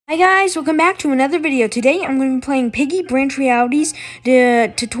Hi guys, welcome back to another video. Today I'm going to be playing Piggy Branch Realities,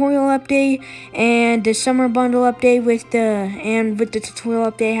 the tutorial update and the summer bundle update with the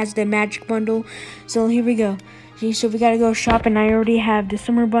tutorial update has the magic bundle. So here we go. See, so we gotta go shop and I already have the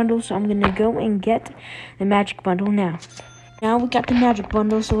summer bundle, so I'm gonna go and get the magic bundle now. Now we got the magic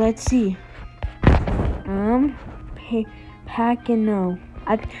bundle, so let's see. Pack and no.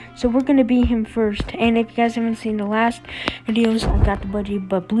 So we're gonna be him first, and if you guys haven't seen the last videos, I got the budget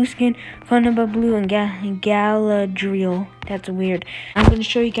but blue skin, Fun but blue, and Galadriel. That's weird. I'm gonna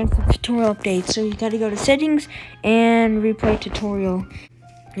show you guys the tutorial update. So you gotta go to settings and replay tutorial.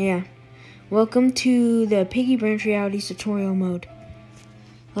 Yeah, welcome to the Piggy Branch Realities tutorial mode.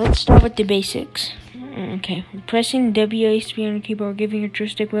 Let's start with the basics. Okay, pressing WASD on the keyboard, giving your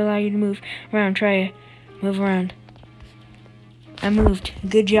joystick will allow you to move around. Try it. Move around. I moved.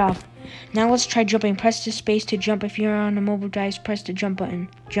 Good job. Now let's try jumping. Press the space to jump. If you're on a mobile device, press the jump button.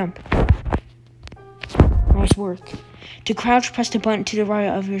 Jump. Nice work. To crouch, press the button to the right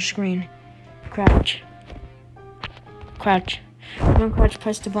of your screen. Crouch. Crouch. Don't crouch,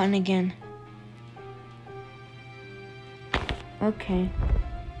 press the button again. Okay.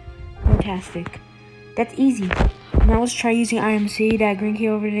 Fantastic. That's easy. Now let's try using IMC, that green key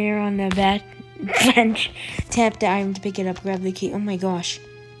over there on the bench. Tap the item to pick it up, grab the key. Oh my gosh.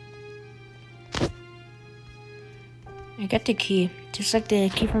 I got the key. Just like the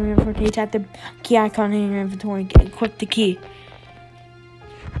key from your inventory, tap the key icon in your inventory and equip the key.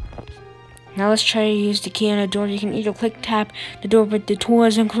 Now let's try to use the key on a door. You can either tap the door with the tool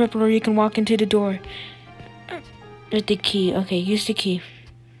as encrypted, or you can walk into the door with the key. Okay, use the key.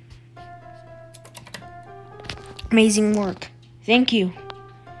 Amazing work. Thank you.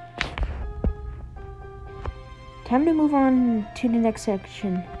 Time to move on to the next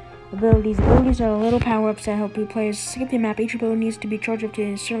section. Abilities. Abilities are little power-ups that help you players skip the map. Each ability needs to be charged up to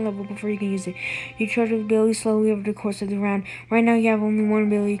a certain level before you can use it. You charge the ability slowly over the course of the round. Right now you have only one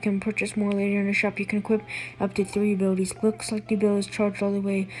ability. You can purchase more later in the shop. You can equip up to 3 abilities. Looks like the ability is charged all the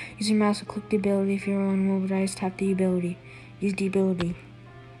way. Use your mouse to click the ability. If you're on mobile device, tap the ability. Use the ability.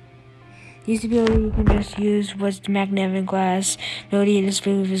 Use the ability you can just use was the magnetic glass. Ability to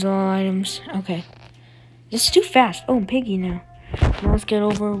display visual items. Okay. This is too fast. Oh, Piggy now. Now let's get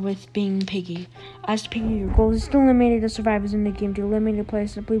over with being Piggy. As Piggy, your goal is to eliminate the survivors in the game. To eliminate a player,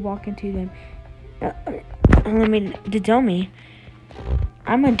 simply walk into them. Eliminate the dummy.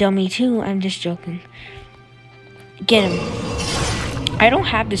 I'm a dummy too. I'm just joking. Get him. I don't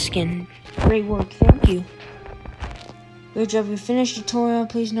have the skin. Great work. Thank you. Good job. You finished the tutorial.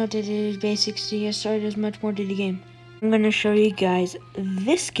 Please note that it is basic. So get started. There's much more to the game. I'm going to show you guys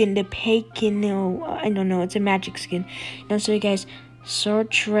this skin, the Pekino. I don't know, it's a magic skin. I'll show you guys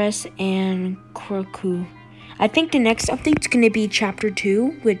Sortress and Kroku. I think the next update's going to be Chapter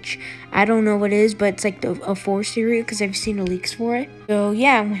 2, which I don't know what it is, but it's like a 4 series because I've seen the leaks for it. So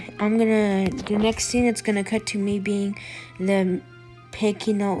yeah, the next scene, it's going to cut to me being the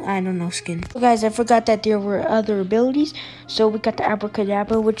Pekino, I don't know, skin. So guys, I forgot that there were other abilities. So we got the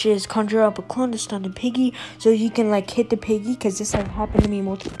Abracadabra, which is conjure up a clone to stun the Piggy. So you can like hit the Piggy, because this has happened to me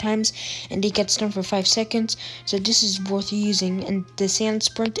multiple times, and they get stunned for 5 seconds. So this is worth using. And the Sand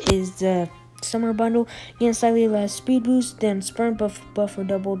Sprint is the summer bundle. You get slightly less speed boost, then sprint buff for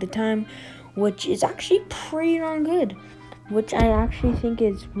double the time, which is actually pretty darn good. Which I actually think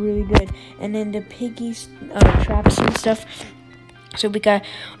is really good. And then the Piggy's traps and stuff. So we got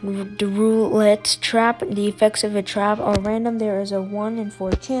the roulette trap. The effects of a trap are random. There is a 1 in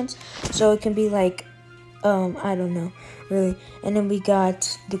 4 chance. So it can be like, I don't know, really. And then we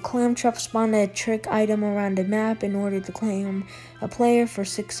got the clam trap. Spawn a trick item around the map in order to claim a player for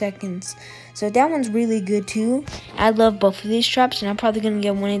 6 seconds. So that one's really good too. I love both of these traps, and I'm probably going to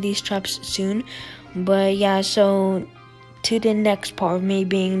get one of these traps soon. But yeah, so to the next part of me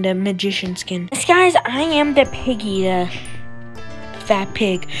being the magician skin. Yes, guys, I am the Piggy, the fat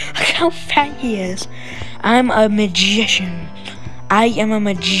pig. Look how fat he is. I'm a magician. I am a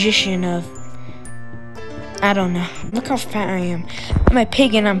magician of, I don't know. Look how fat I am. I'm a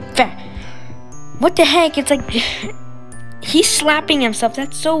pig and I'm fat. What the heck? It's like he's slapping himself.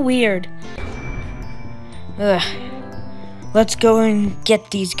 That's so weird. Ugh. Let's go and get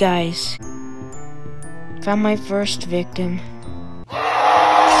these guys. Found my first victim.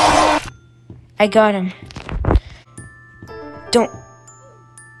 I got him. Don't.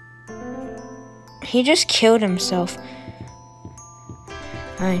 He just killed himself.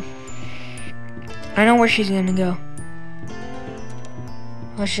 I know where she's gonna go.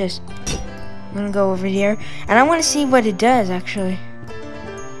 Watch this. I'm gonna go over there. And I want to see what it does, actually.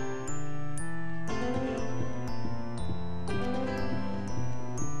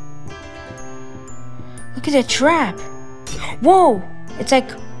 Look at the trap. Whoa! It's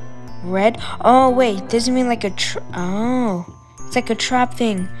like red. Oh wait, doesn't mean like a oh, it's like a trap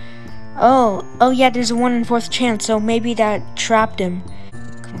thing. Oh yeah, there's a 1 in 4th chance, so maybe that trapped him.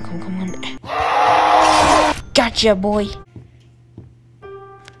 Come on. Gotcha, boy.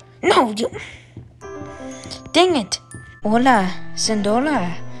 No, you. Dang it. Hola,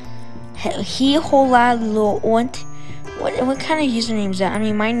 Sendola. He hola lo want. What kind of username is that? I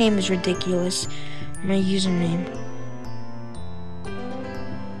mean, my name is ridiculous. My username.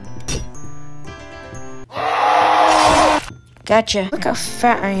 Gotcha. Look how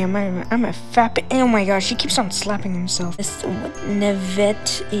fat I am. I'm a fat. Oh my gosh, he keeps on slapping himself.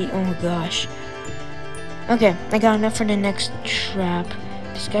 Nevet. Oh my gosh. Okay, I got enough for the next trap.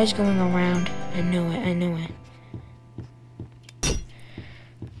 This guy's going around. I know it.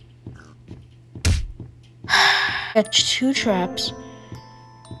 Got 2 traps.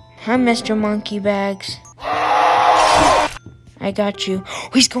 Hi, Mr. Monkey Bags. I got you. Oh,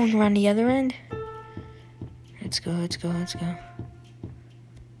 he's going around the other end. Let's go.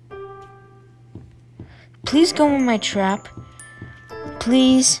 Please go in my trap.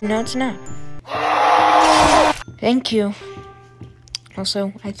 Please. No, it's not. Thank you.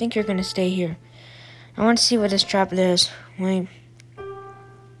 Also, I think you're gonna stay here. I want to see what this trap does. Wait.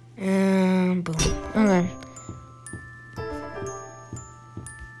 Boom. Okay.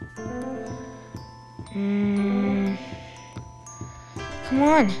 Come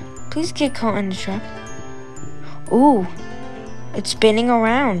on. Please get caught in the trap. Ooh. It's spinning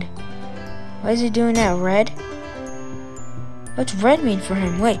around. Why is it doing that? Red? What's red mean for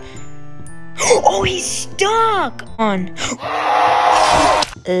him? Wait. Oh, he's stuck! On.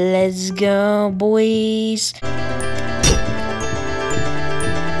 Let's go, boys.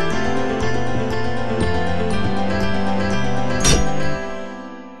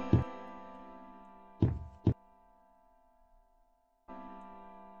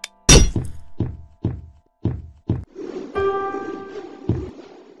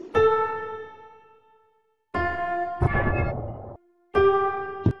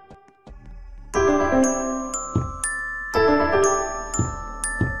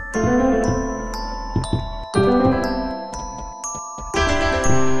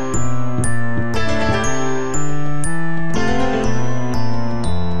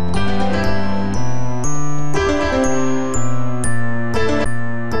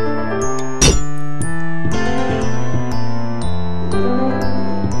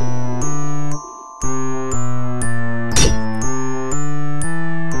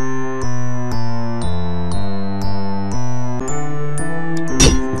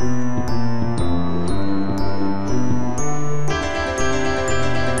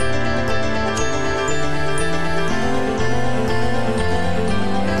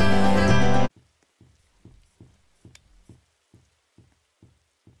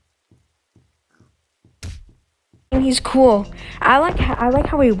 He's cool. I like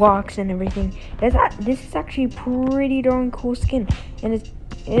how he walks and everything. This is actually pretty darn cool skin. And it's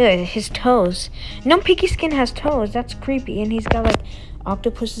his toes. No Piggy skin has toes. That's creepy. And he's got like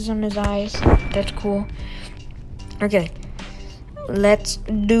octopuses on his eyes. That's cool. Okay, let's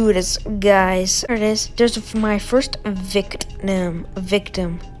do this, guys. There it is. There's my first victim.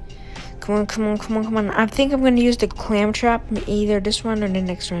 Come on. I think I'm gonna use the clam trap. Either this one or the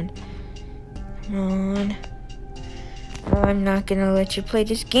next one. Come on. Oh, I'm not gonna let you play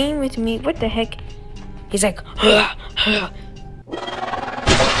this game with me. What the heck? He's like,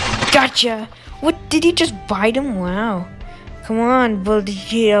 gotcha. What, did he just bite him? Wow. Come on, I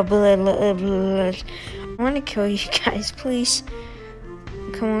want to kill you guys, please.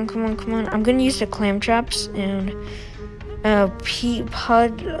 Come on. I'm gonna use the clam traps and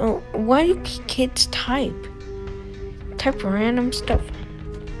pod. Why do kids type random stuff?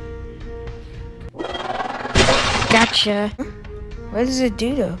 Gotcha. What does it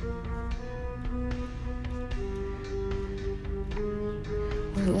do though?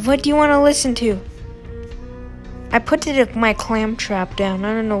 What do you want to listen to? I put my clam trap down.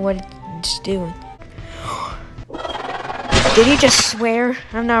 I don't know what it's doing. Did he just swear?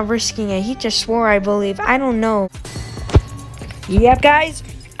 I'm not risking it. He just swore, I believe. I don't know. Yep, guys.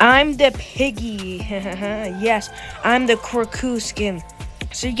 I'm the Piggy. Yes, I'm the Crocu skin.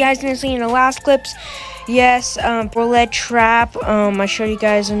 So you guys didn't see in the last clips. Yes, roulette trap. I showed you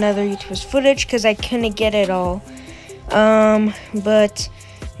guys another YouTube's footage because I couldn't get it all. But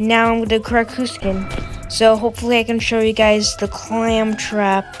now I'm with the Crocu skin. So hopefully I can show you guys the clam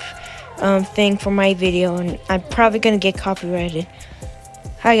trap thing for my video, and I'm probably gonna get copyrighted.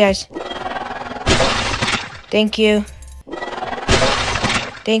 Hi guys. Thank you.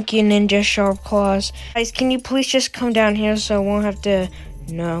 Thank you, Ninja Sharp Claws. Guys, can you please just come down here so I won't have to...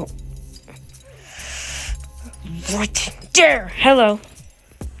 No. What? There! Hello.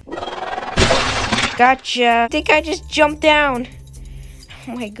 Gotcha. I think I just jumped down.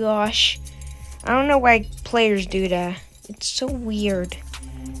 Oh my gosh. I don't know why players do that. It's so weird.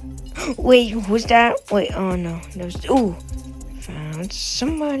 Wait, was that? Wait, oh no. That was, ooh. Found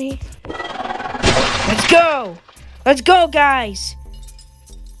somebody. Let's go! Let's go, guys!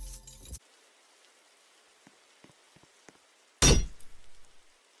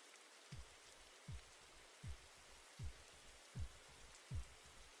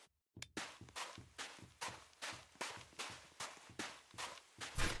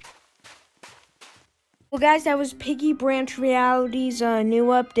 Well, guys, that was Piggy Branch Reality's new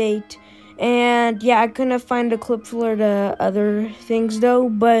update. And, yeah, I couldn't find a clip for the other things, though.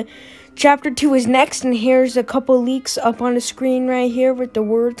 But Chapter 2 is next, and here's a couple leaks up on the screen right here with the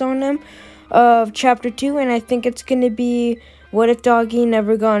words on them of Chapter 2. And I think it's going to be, what if Doggy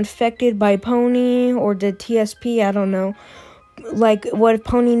never got infected by Pony or the TSP? I don't know. Like, what if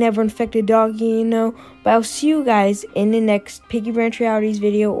Pony never infected Doggy, you know? But I'll see you guys in the next Piggy Branch Realities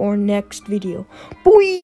video or next video. Boy!